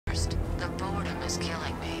was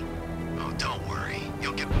killing me. Oh, don't worry.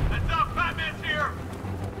 You'll get... Heads up! Batman's here!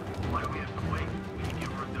 Why do we have to wait? We can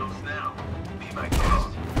give her a dose now. Be my guest.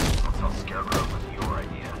 I'll tell Scarecrow it was your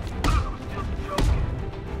idea. I was just joking.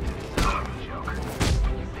 It's not a joke.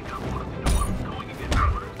 You think I wanted to know I was going against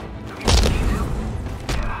orders? Have you seen him?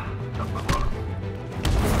 Yeah, tough look.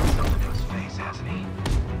 Something to his face, hasn't he?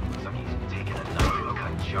 Looks like he's taking a knife and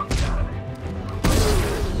cut chunks out of it.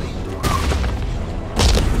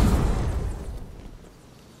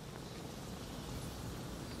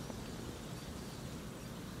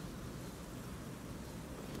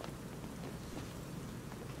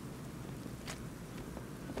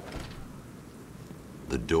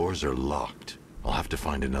 The doors are locked. I'll have to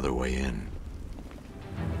find another way in.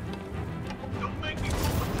 Don't make me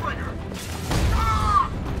pull the trigger! Ah!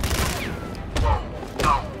 Whoa!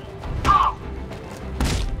 No! Oh!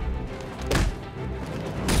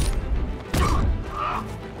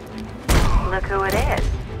 Look who it is.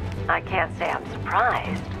 I can't say I'm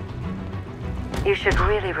surprised. You should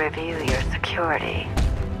really review your security.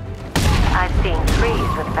 I've seen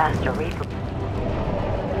trees with faster reflexes.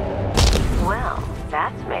 Well,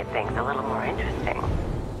 that's made things a little more interesting.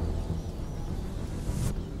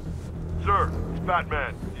 Sir, it's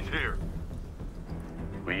Batman. He's here.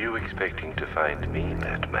 Were you expecting to find me,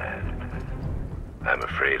 Batman? I'm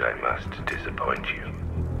afraid I must disappoint you.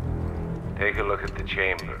 Take a look at the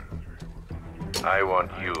chamber. I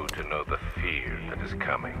want you to know the fear that is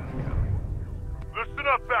coming. Listen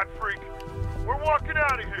up, Bat Freak. We're walking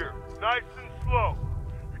out of here, nice and slow.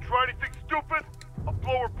 You try anything stupid, I'll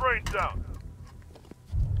blow her brains out.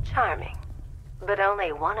 Charming. But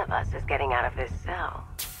only one of us is getting out of this cell.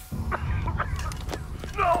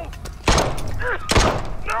 No!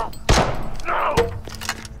 No! No!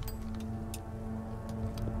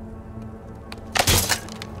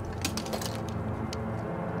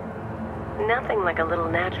 Nothing like a little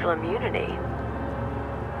natural immunity.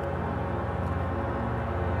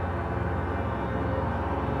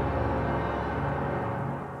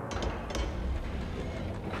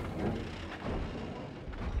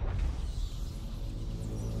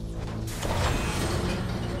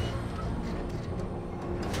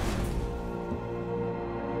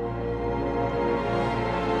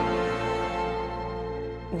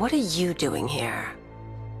 What are you doing here?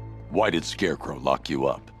 Why did Scarecrow lock you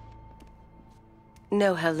up?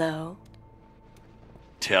 No hello?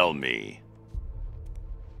 Tell me.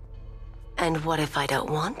 And what if I don't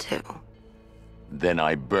want to? Then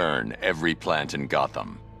I burn every plant in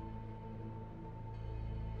Gotham.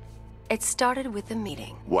 It started with a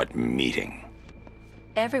meeting. What meeting?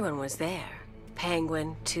 Everyone was there.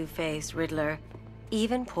 Penguin, Two-Face, Riddler,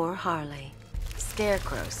 even poor Harley.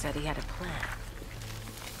 Scarecrow said he had a plan.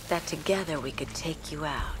 That together we could take you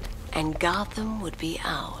out, and Gotham would be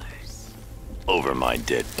ours. Over my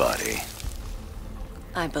dead body.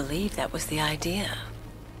 I believe that was the idea.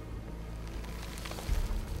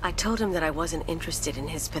 I told him that I wasn't interested in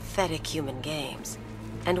his pathetic human games.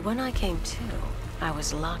 And when I came to, I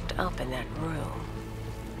was locked up in that room.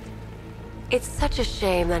 It's such a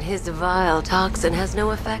shame that his vile toxin has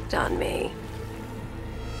no effect on me.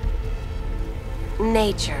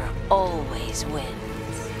 Nature always wins.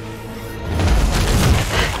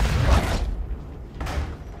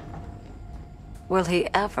 Will he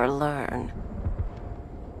ever learn?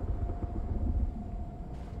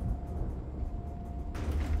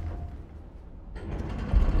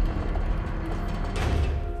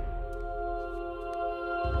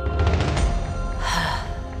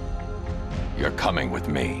 You're coming with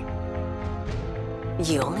me.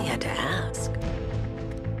 You only had to ask.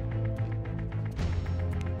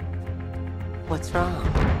 What's wrong?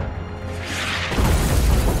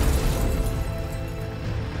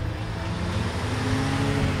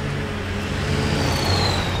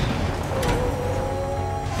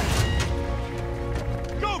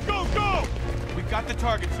 Got the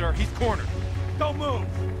target, sir. He's cornered. Don't move.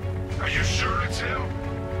 Are you sure it's him?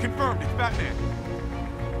 Confirmed. It's Batman.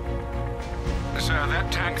 Sir,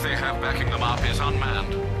 that tank they have backing them up is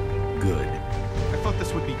unmanned. Good. I thought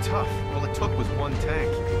this would be tough. All it took was one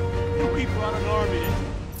tank. You people brought an army in.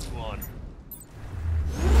 One.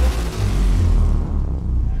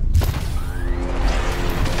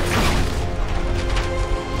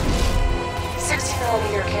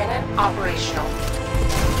 60mm cannon operational.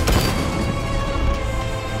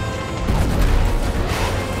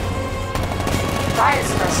 Fire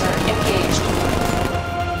suppressor engaged.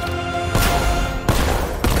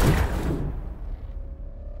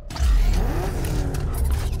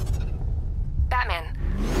 Batman,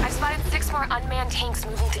 I've spotted 6 more unmanned tanks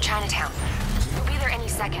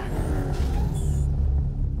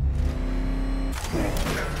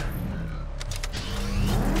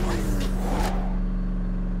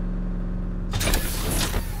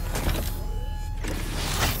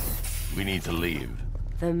need to leave.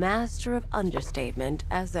 The master of understatement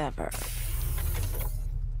as ever.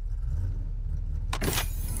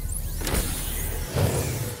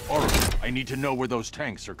 Alright, I need to know where those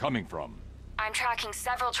tanks are coming from. I'm tracking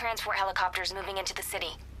several transport helicopters moving into the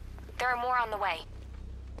city. There are more on the way.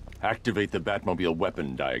 Activate the Batmobile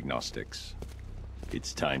weapon diagnostics.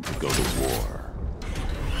 It's time to go to war.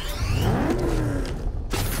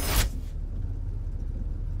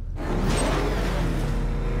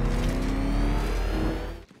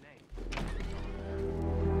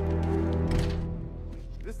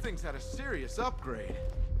 This thing's had a serious upgrade.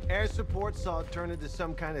 Air support saw it turn into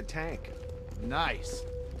some kind of tank. Nice.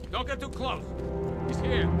 Don't get too close. He's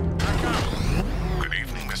here. Back out. Good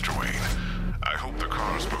evening, Mr. Wayne. I hope the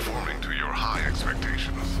car's performing to your high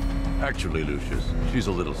expectations. Actually, Lucius, she's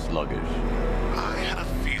a little sluggish. I had a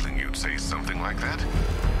feeling you'd say something like that.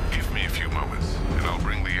 Give me a few moments, and I'll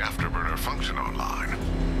bring the afterburner function online.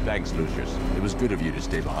 Thanks, Lucius. It was good of you to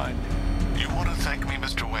stay behind. You want to thank me,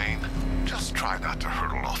 Mr. Wayne? Just try not to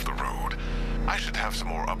hurtle off the road. I should have some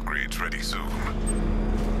more upgrades ready soon.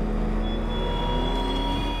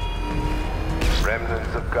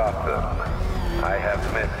 Remnants of Gotham, I have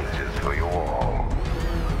messages for you all.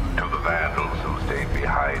 To the vandals who stayed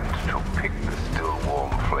behind to pick the still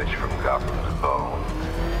warm flesh from Gotham's bones,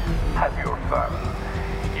 have your fun.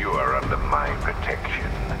 You are under my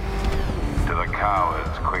protection. To the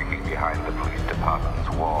cowards quaking behind the police department's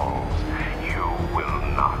walls, you will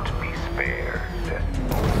not be spared.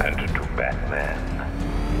 And to Batman,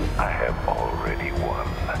 I have already won.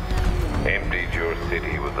 Emptied your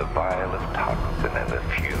city with a vial of toxin and a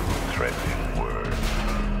few threatening words.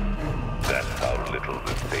 That's how little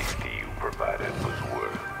the safety you provided was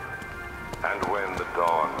worth. And when the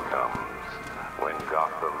dawn comes, when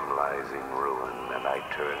Gotham lies in ruin and I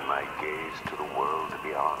turn my gaze to the world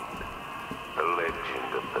beyond, the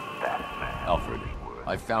legend of the Batman. Alfred,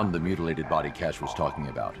 I found the mutilated body Cash was talking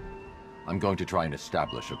about. I'm going to try and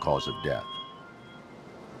establish a cause of death.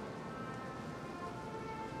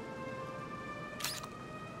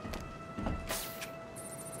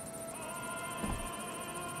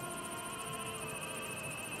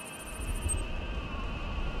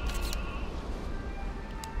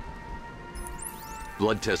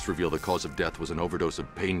 Blood tests reveal the cause of death was an overdose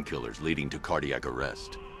of painkillers leading to cardiac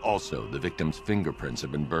arrest. Also, the victim's fingerprints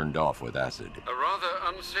have been burned off with acid. A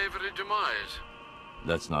rather unsavory demise.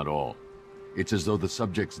 That's not all. It's as though the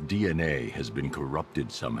subject's DNA has been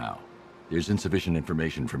corrupted somehow. There's insufficient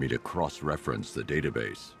information for me to cross-reference the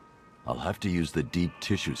database. I'll have to use the deep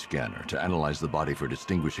tissue scanner to analyze the body for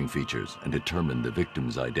distinguishing features and determine the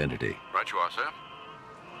victim's identity. Right you are, sir.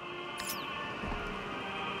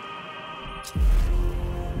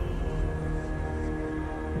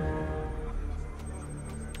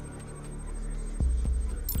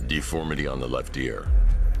 Deformity on the left ear.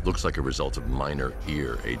 Looks like a result of minor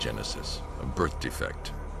ear agenesis, a birth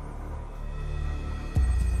defect.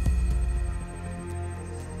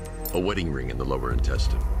 A wedding ring in the lower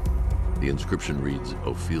intestine. The inscription reads,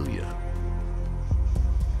 Ophelia.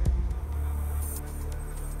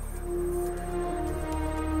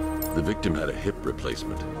 The victim had a hip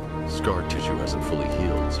replacement. Scar tissue hasn't fully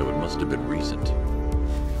healed, so it must have been recent.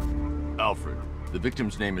 Alfred, the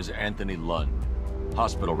victim's name is Anthony Lund.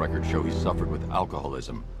 Hospital records show he suffered with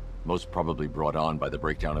alcoholism, most probably brought on by the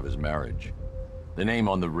breakdown of his marriage. The name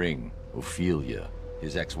on the ring, Ophelia,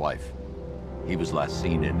 his ex-wife. He was last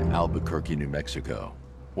seen in Albuquerque, New Mexico.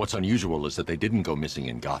 What's unusual is that they didn't go missing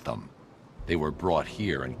in Gotham. They were brought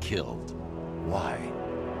here and killed. Why?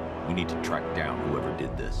 We need to track down whoever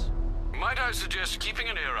did this. Might I suggest keeping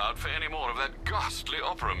an ear out for any more of that ghastly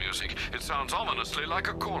opera music? It sounds ominously like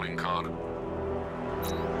a calling card.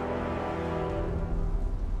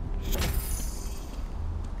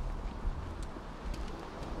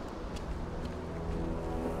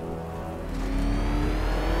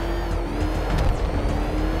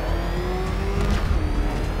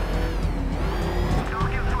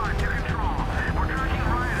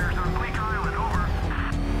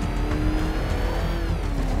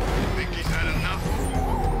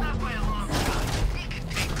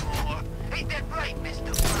 Ain't that right,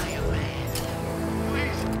 Mr. Fireman?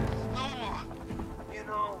 Please,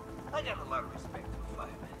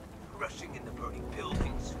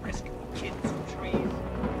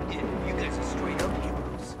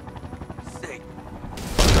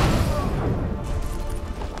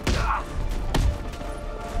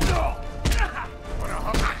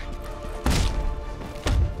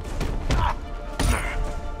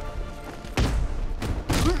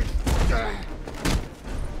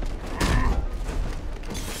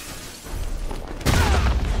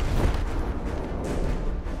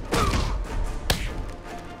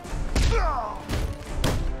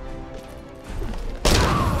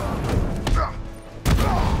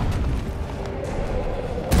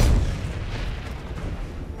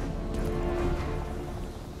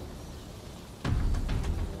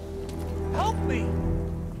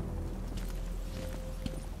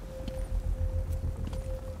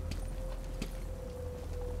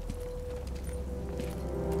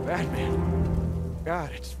 Batman.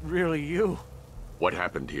 God, it's really you. What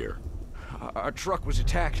happened here? Our truck was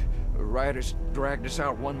attacked. Rioters dragged us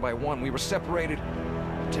out one by one. We were separated,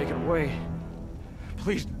 taken away.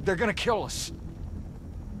 Please, they're gonna kill us.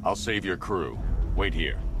 I'll save your crew. Wait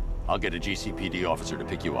here. I'll get a GCPD officer to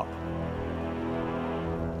pick you up.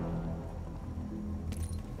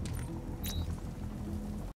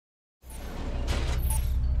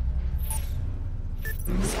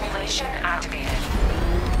 Simulation activated.